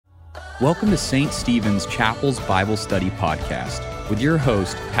Welcome to St. Stephen's Chapel's Bible Study Podcast with your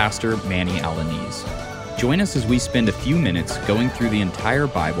host, Pastor Manny Alaniz. Join us as we spend a few minutes going through the entire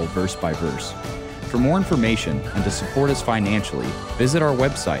Bible verse by verse. For more information and to support us financially, visit our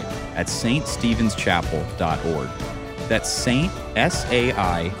website at ststephenschapel.org. That's Saint,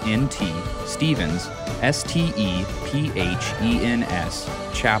 S-A-I-N-T, Stevens, S-T-E-P-H-E-N-S,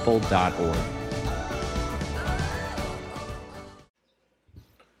 chapel.org.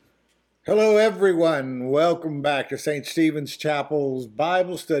 Hello, everyone. Welcome back to St. Stephen's Chapel's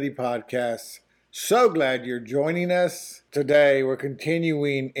Bible Study Podcast. So glad you're joining us. Today, we're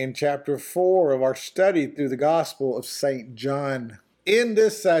continuing in chapter 4 of our study through the Gospel of St. John. In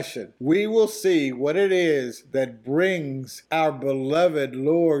this session, we will see what it is that brings our beloved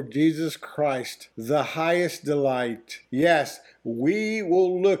Lord Jesus Christ the highest delight. Yes, we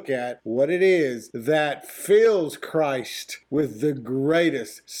will look at what it is that fills Christ with the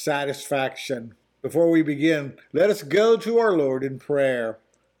greatest satisfaction. Before we begin, let us go to our Lord in prayer.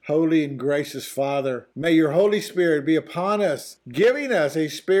 Holy and gracious Father, may your Holy Spirit be upon us, giving us a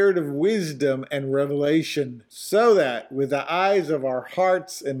spirit of wisdom and revelation, so that with the eyes of our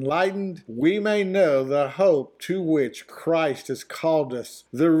hearts enlightened, we may know the hope to which Christ has called us,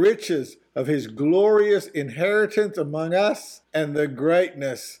 the riches of his glorious inheritance among us, and the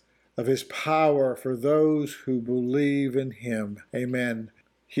greatness of his power for those who believe in him. Amen.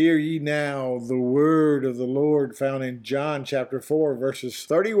 Hear ye now the word of the Lord found in John chapter 4, verses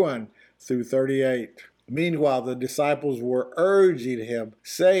 31 through 38. Meanwhile, the disciples were urging him,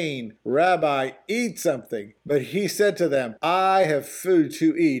 saying, Rabbi, eat something. But he said to them, I have food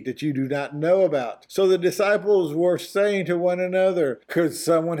to eat that you do not know about. So the disciples were saying to one another, could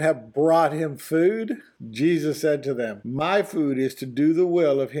someone have brought him food? Jesus said to them, my food is to do the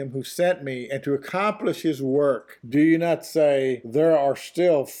will of him who sent me and to accomplish his work. Do you not say, there are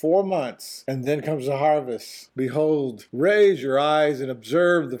still 4 months, and then comes the harvest? Behold, raise your eyes and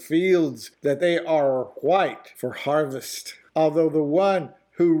observe the fields, that they are white for harvest. Although the one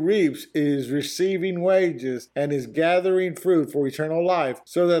who reaps is receiving wages and is gathering fruit for eternal life,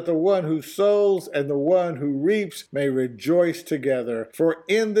 so that the one who sows and the one who reaps may rejoice together. For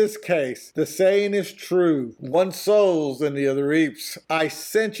in this case, the saying is true, one sows and the other reaps. I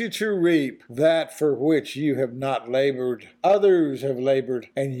sent you to reap that for which you have not labored. Others have labored,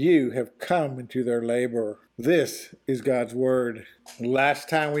 and you have come into their labor. This is God's word. Last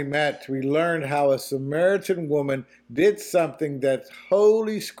time we met, we learned how a Samaritan woman did something that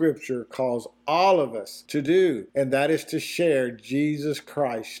Holy Scripture calls all of us to do, and that is to share Jesus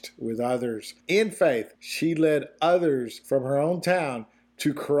Christ with others. In faith, she led others from her own town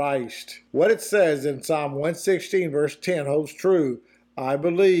to Christ. What it says in Psalm 116, verse 10 holds true. I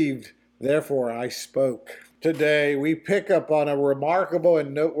believed, therefore I spoke. Today, we pick up on a remarkable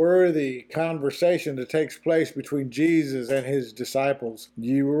and noteworthy conversation that takes place between Jesus and his disciples.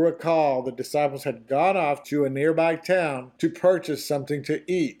 You will recall the disciples had gone off to a nearby town to purchase something to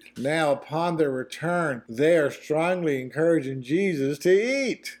eat. Now, upon their return, they are strongly encouraging Jesus to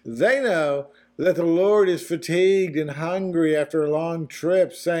eat. They know that the Lord is fatigued and hungry after a long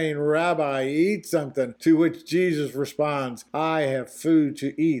trip, saying, Rabbi, eat something. To which Jesus responds, I have food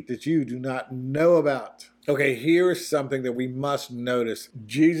to eat that you do not know about. Okay, here is something that we must notice.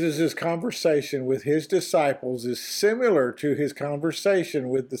 Jesus' conversation with his disciples is similar to his conversation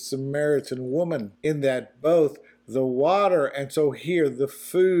with the Samaritan woman, in that both the water and so here the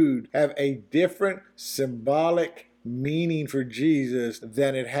food have a different symbolic meaning for Jesus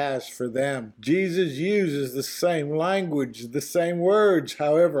than it has for them. Jesus uses the same language, the same words.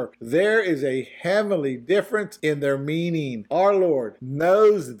 However, there is a heavenly difference in their meaning. Our Lord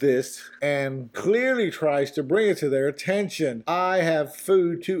knows this and clearly tries to bring it to their attention. I have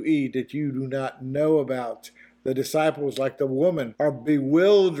food to eat that you do not know about. The disciples, like the woman, are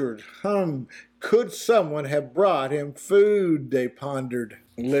bewildered. Could someone have brought him food? They pondered.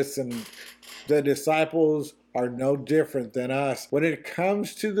 Listen, the disciples are no different than us when it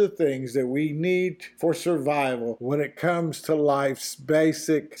comes to the things that we need for survival, when it comes to life's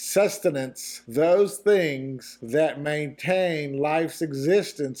basic sustenance, those things that maintain life's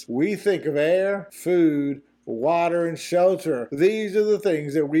existence. We think of air, food, water, and shelter. These are the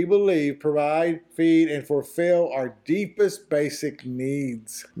things that we believe provide, feed, and fulfill our deepest basic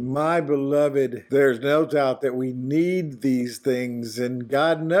needs. My beloved, there's no doubt that we need these things, and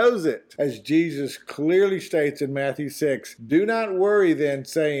God knows it. As Jesus clearly states in Matthew 6, do not worry then,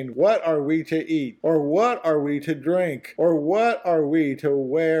 saying, what are we to eat? Or what are we to drink? Or what are we to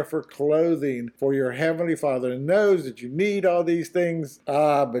wear for clothing? For your heavenly Father knows that you need all these things.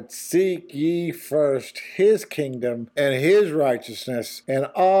 But seek ye first his his kingdom and his righteousness, and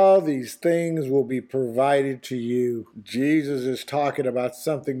all these things will be provided to you. Jesus is talking about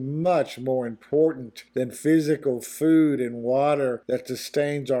something much more important than physical food and water that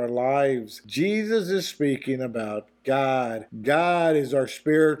sustains our lives. Jesus is speaking about God. God is our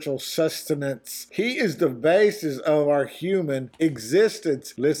spiritual sustenance. He is the basis of our human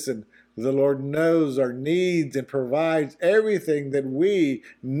existence. Listen, the Lord knows our needs and provides everything that we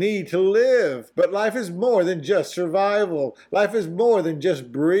need to live. But life is more than just survival. Life is more than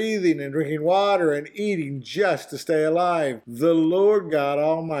just breathing and drinking water and eating just to stay alive. The Lord God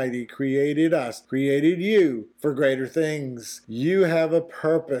Almighty created us, created you for greater things. You have a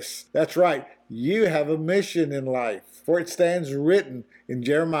purpose. That's right. You have a mission in life. For it stands written in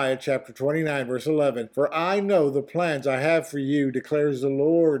Jeremiah chapter 29, verse 11, "For I know the plans I have for you, declares the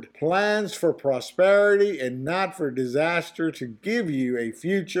Lord, plans for prosperity and not for disaster, to give you a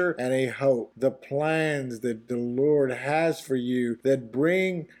future and a hope." The plans that the Lord has for you that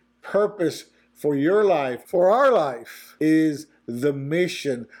bring purpose for your life, for our life, is the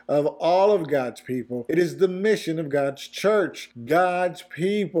mission of all of God's people. It is the mission of God's church. God's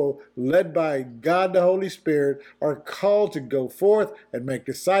people, led by God the Holy Spirit, are called to go forth and make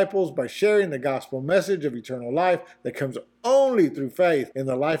disciples by sharing the gospel message of eternal life that comes only through faith in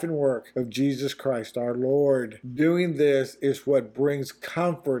the life and work of Jesus Christ our Lord. Doing this is what brings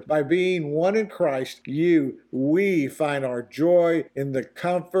comfort. By being one in Christ, we find our joy in the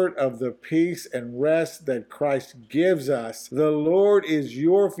comfort of the peace and rest that Christ gives us. The Lord is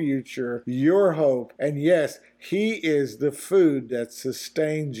your future, your hope, and yes, He is the food that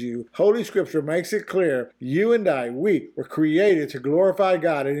sustains you. Holy Scripture makes it clear, you and I, we were created to glorify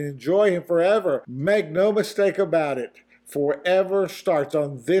God and enjoy Him forever. Make no mistake about it. Forever starts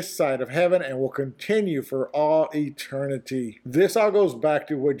on this side of heaven and will continue for all eternity. This all goes back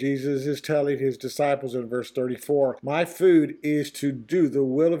to what Jesus is telling his disciples in verse 34. My food is to do the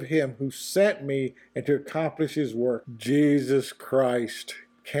will of him who sent me and to accomplish his work. Jesus Christ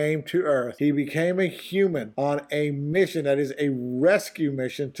came to earth. He became a human on a mission that is a rescue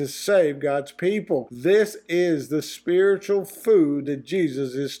mission to save God's people. This is the spiritual food that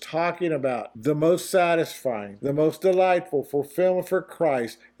Jesus is talking about. The most satisfying, the most delightful fulfillment for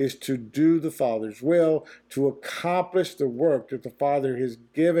Christ is to do the Father's will, to accomplish the work that the Father has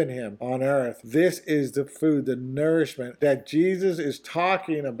given him on earth. This is the food, the nourishment that Jesus is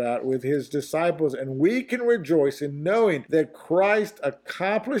talking about with his disciples, and we can rejoice in knowing that Christ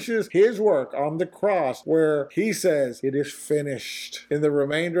accomplishes his work on the cross where he says, "It is finished." In the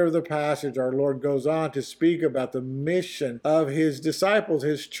remainder of the passage, our Lord goes on to speak about the mission of his disciples,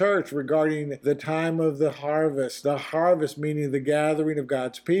 his church, regarding the time of the harvest. The harvest meaning the gathering of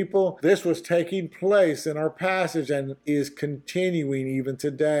God's people. This was taking place in our passage and is continuing even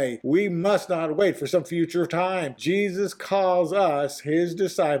today. We must not wait for some future time. Jesus calls us, his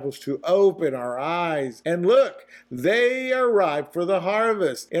disciples, to open our eyes and look. They are ripe for the harvest.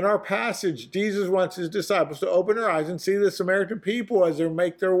 In our passage, Jesus wants his disciples to open their eyes and see the Samaritan people as they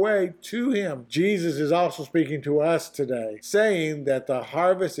make their way to him. Jesus is also speaking to us today, saying that the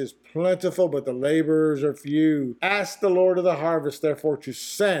harvest is plentiful, but the laborers are few. Ask the Lord of the harvest, therefore, to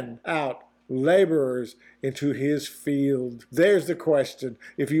send out laborers into his field. There's the question.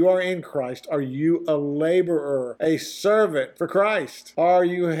 If you are in Christ, are you a laborer, a servant for Christ? Are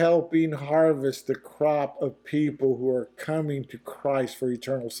you helping harvest the crop of people who are coming to Christ for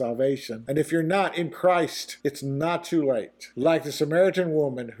eternal salvation? And if you're not in Christ, it's not too late. Like the Samaritan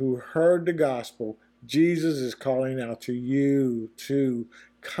woman who heard the gospel, Jesus is calling out to you to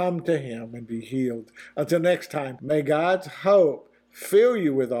come to him and be healed. Until next time, may God's hope fill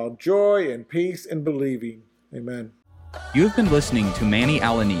you with all joy and peace in believing. Amen. You have been listening to Manny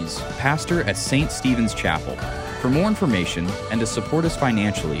Alaniz, pastor at St. Stephen's Chapel. For more information and to support us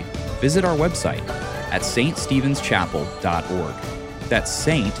financially, visit our website at ststephenschapel.org. That's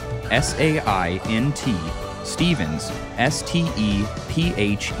Saint, S-A-I-N-T, Stevens, S-T-E-P-H-E-N-S,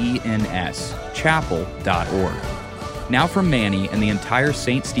 chapel.org. Now from Manny and the entire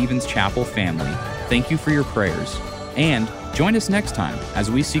St. Stephen's Chapel family, thank you for your prayers. And join us next time as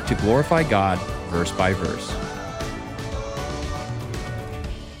we seek to glorify God verse by verse.